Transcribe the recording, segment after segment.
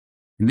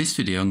In this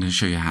video, I'm going to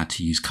show you how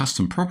to use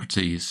custom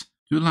properties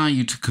to allow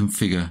you to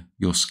configure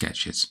your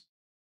sketches.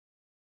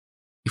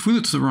 If we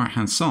look to the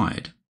right-hand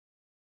side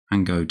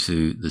and go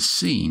to the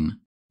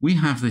scene, we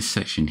have this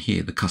section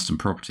here, the custom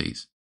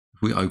properties.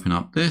 If we open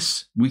up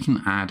this, we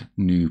can add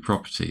new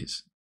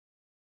properties.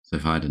 So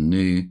if I add a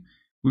new,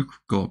 we've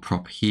got a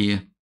prop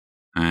here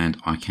and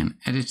I can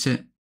edit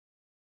it.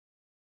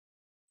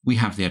 We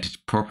have the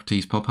edited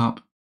properties pop up,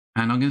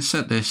 and I'm going to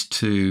set this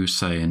to,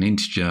 say, an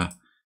integer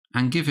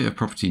and give it a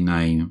property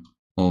name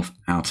of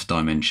outer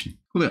dimension.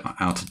 Call it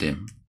outer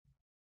dim.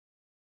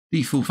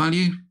 Default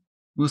value,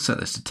 we'll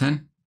set this to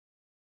 10.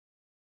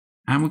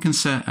 And we can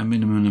set a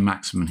minimum and a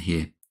maximum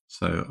here.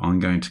 So I'm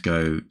going to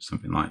go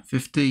something like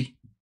 50,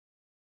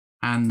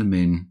 and the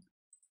min,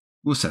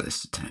 we'll set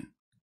this to 10.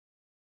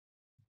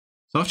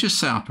 So I've just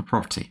set up a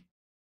property.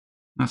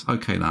 That's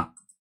okay, that.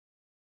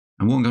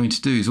 And what I'm going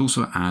to do is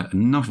also add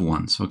another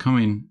one. So I'll come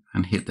in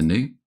and hit the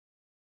new.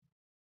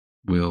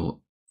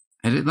 We'll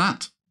edit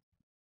that.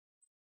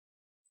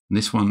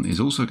 This one is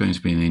also going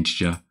to be an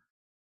integer,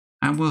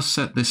 and we'll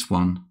set this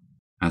one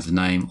as the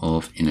name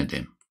of inner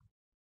dim.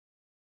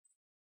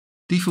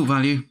 Default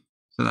value,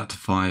 set that to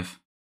 5.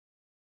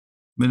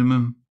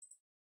 Minimum,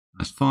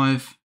 that's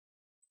 5.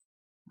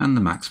 And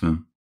the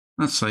maximum,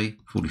 let's say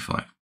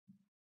 45.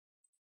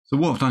 So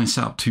what I've done is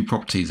set up two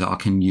properties that I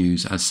can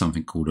use as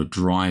something called a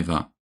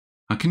driver.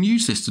 I can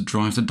use this to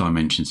drive the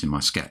dimensions in my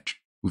sketch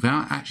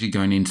without actually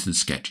going into the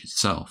sketch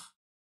itself.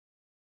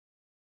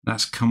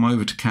 Let's come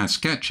over to CAD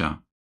Sketcher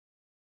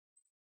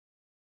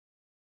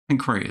and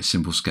create a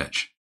simple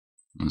sketch.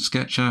 On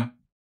Sketcher,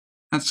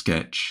 add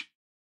sketch.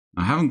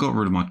 I haven't got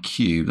rid of my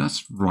cube.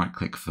 Let's right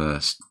click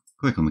first,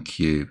 click on the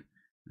cube,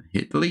 and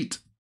hit delete.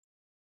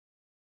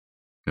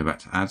 Go back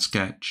to add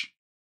sketch.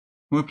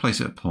 We'll place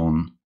it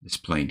upon this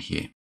plane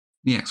here,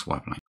 the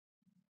XY plane.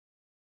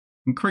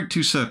 And create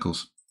two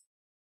circles.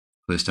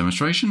 For this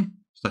demonstration,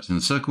 selecting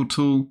the circle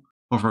tool,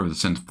 hover over the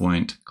center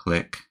point,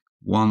 click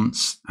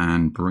once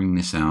and bring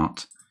this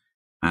out.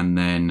 And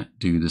then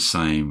do the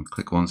same.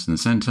 Click once in the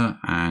center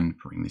and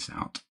bring this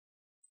out.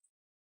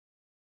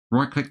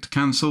 Right click to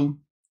cancel.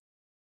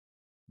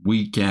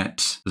 We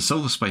get the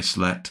solver space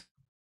select.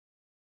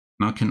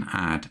 And I can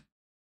add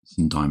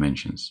some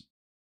dimensions.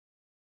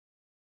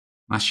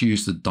 Let's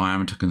use the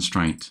diameter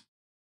constraint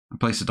and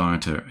place the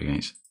diameter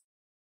against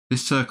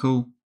this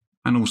circle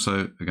and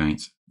also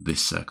against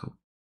this circle.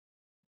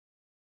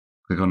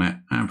 Click on it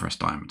and press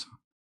diameter.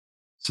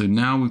 So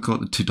now we've got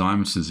the two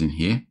diameters in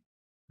here.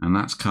 And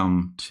that's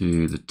come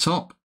to the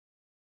top.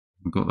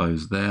 We've got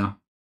those there.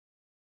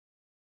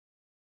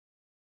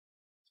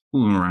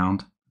 Pull them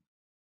around.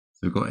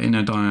 So we've got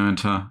inner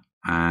diameter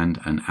and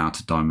an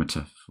outer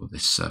diameter for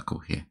this circle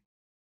here.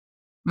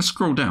 Let's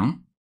scroll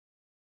down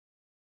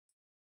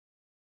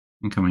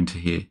and come into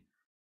here.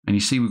 And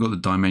you see we've got the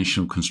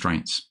dimensional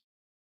constraints.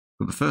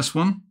 For the first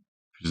one,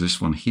 which is this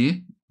one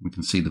here, we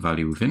can see the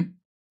value within.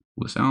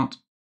 Pull this out.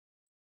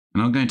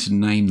 And I'm going to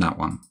name that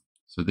one.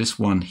 So this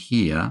one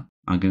here,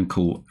 I'm going to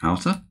call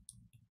outer,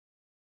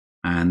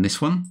 and this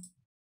one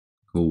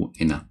call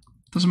inner.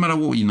 Doesn't matter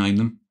what you name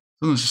them,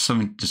 as long as it's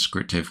something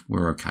descriptive,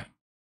 we're okay.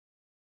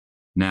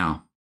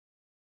 Now,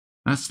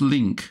 let's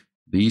link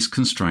these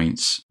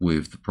constraints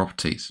with the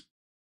properties.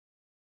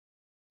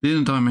 The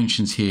inner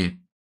dimensions here.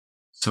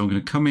 So I'm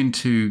going to come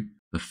into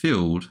the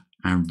field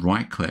and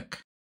right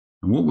click.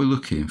 And what we're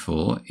looking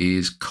for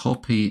is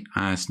copy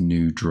as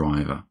new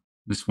driver.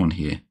 This one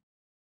here.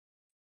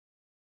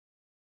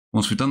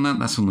 Once we've done that,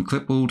 that's on the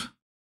clipboard.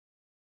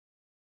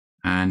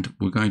 And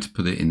we're going to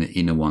put it in the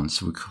inner one.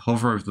 So we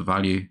hover over the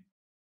value,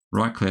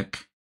 right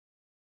click,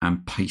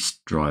 and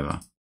paste driver.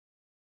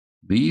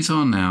 These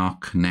are now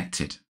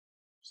connected.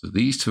 So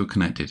these two are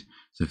connected.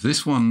 So if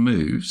this one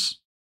moves,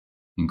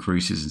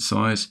 increases in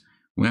size,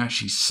 we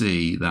actually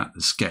see that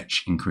the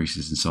sketch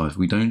increases in size.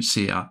 We don't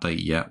see it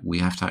update yet. We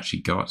have to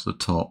actually go up to the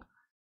top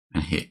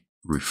and hit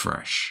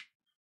refresh.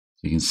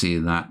 So you can see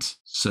that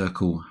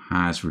circle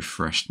has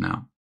refreshed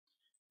now.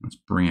 Let's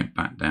bring it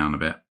back down a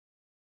bit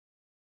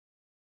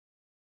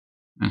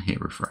and hit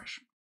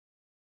refresh.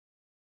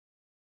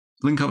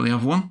 Link up the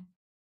other one.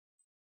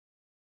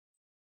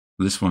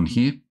 This one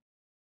here.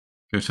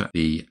 Go to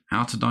the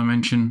outer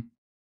dimension,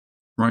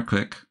 right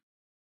click,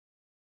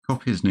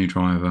 copy as new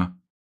driver,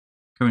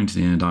 go into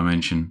the inner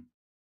dimension,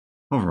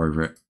 hover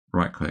over it,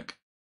 right click,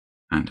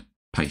 and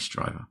paste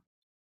driver.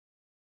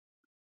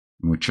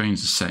 And we'll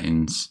change the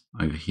settings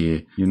over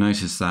here. You'll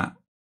notice that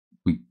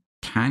we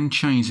can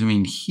change them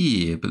in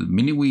here, but the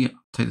minute we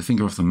take the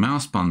finger off the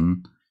mouse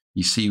button,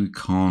 you see we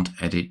can't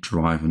edit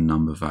driver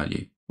number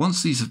value.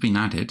 Once these have been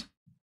added,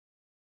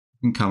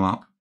 we can come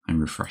up and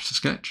refresh the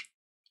sketch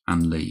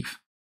and leave.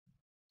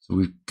 So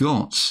we've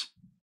got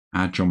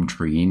our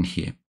geometry in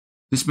here.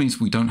 This means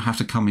we don't have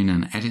to come in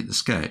and edit the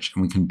sketch,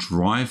 and we can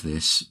drive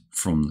this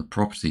from the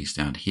properties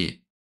down here.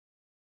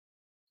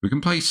 We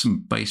can place some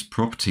base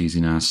properties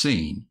in our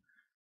scene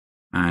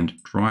and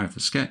drive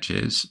the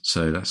sketches.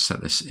 So let's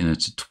set this inner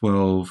to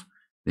 12,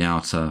 the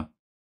outer,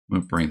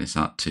 we'll bring this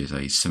up to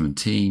say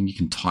 17. You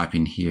can type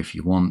in here if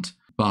you want,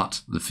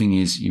 But the thing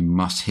is, you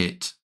must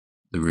hit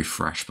the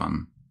refresh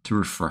button to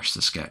refresh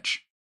the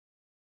sketch.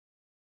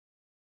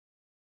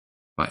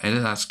 If I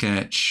edit that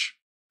sketch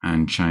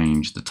and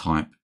change the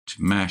type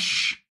to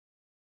mesh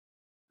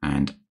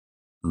and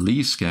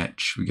leave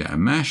sketch, we get a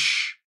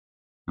mesh,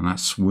 and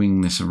let's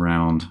swing this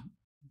around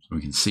so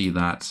we can see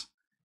that.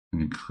 We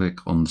can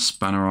click on the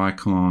spanner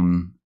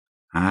icon,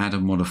 add a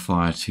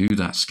modifier to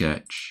that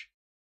sketch,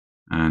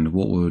 and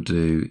what we'll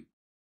do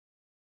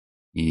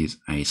is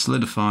a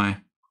solidify.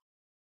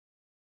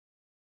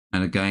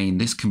 And again,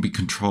 this can be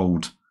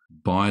controlled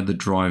by the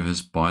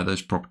drivers, by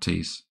those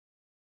properties.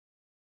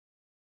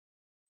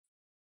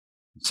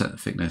 Set the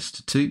thickness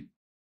to 2.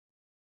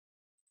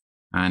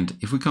 And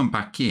if we come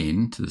back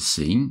in to the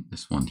scene,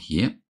 this one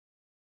here,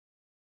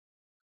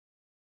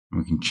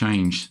 we can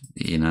change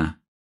the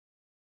inner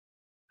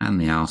and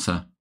the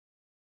outer.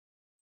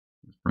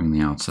 Let's bring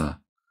the outer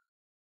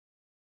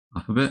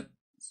up a bit.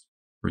 Let's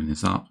bring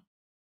this up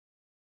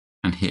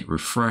and hit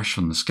refresh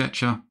on the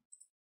sketcher.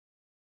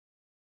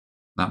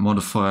 That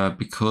modifier,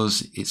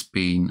 because it's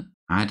been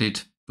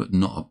added but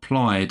not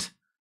applied,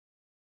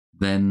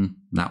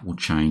 then that will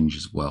change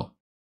as well.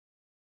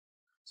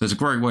 So it's a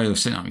great way of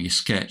setting up your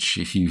sketch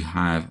if you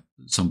have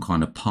some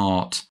kind of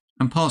part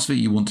and parts of it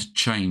you want to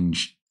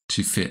change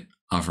to fit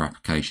other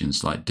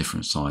applications like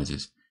different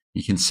sizes.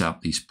 You can set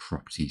up these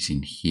properties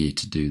in here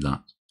to do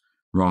that,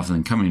 rather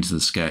than coming into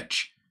the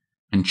sketch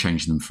and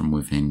change them from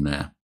within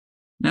there.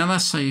 Now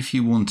let's say if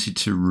you wanted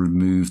to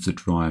remove the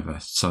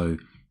driver. So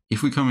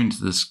if we come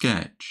into the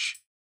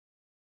sketch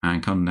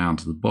and come down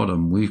to the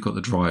bottom, we've got the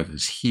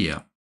drivers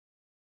here.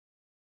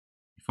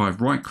 If I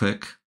right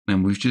click,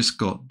 then we've just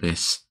got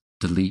this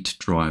delete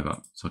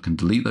driver. So I can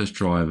delete those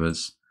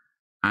drivers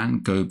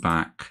and go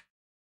back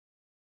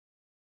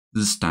to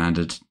the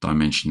standard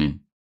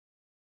dimensioning.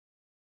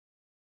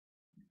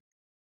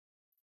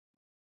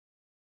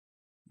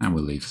 And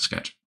we'll leave the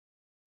sketch.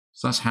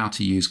 So that's how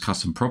to use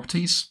custom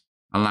properties,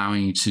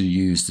 allowing you to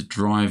use the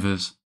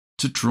drivers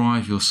to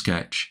drive your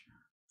sketch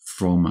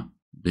from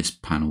this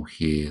panel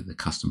here, the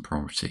custom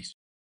properties.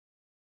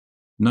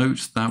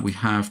 Note that we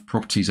have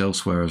properties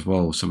elsewhere as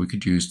well. So we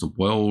could use the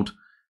world,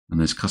 and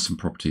there's custom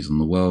properties on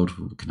the world.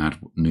 We can add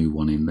a new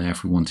one in there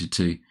if we wanted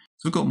to. So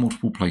we've got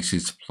multiple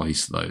places to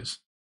place those.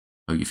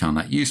 Hope you found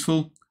that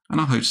useful, and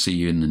I hope to see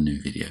you in the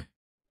new video.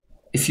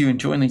 If you're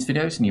enjoying these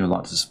videos and you would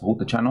like to support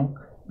the channel,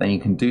 then you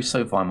can do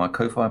so via my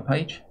Ko-Fi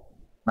page.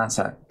 That's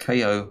at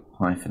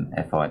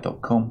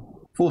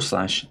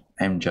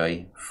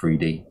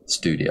ko-fi.com/MJ3D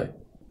Studio.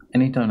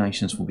 Any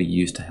donations will be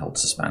used to help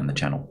expand the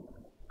channel.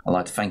 I'd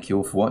like to thank you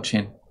all for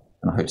watching,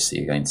 and I hope to see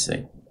you again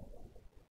soon.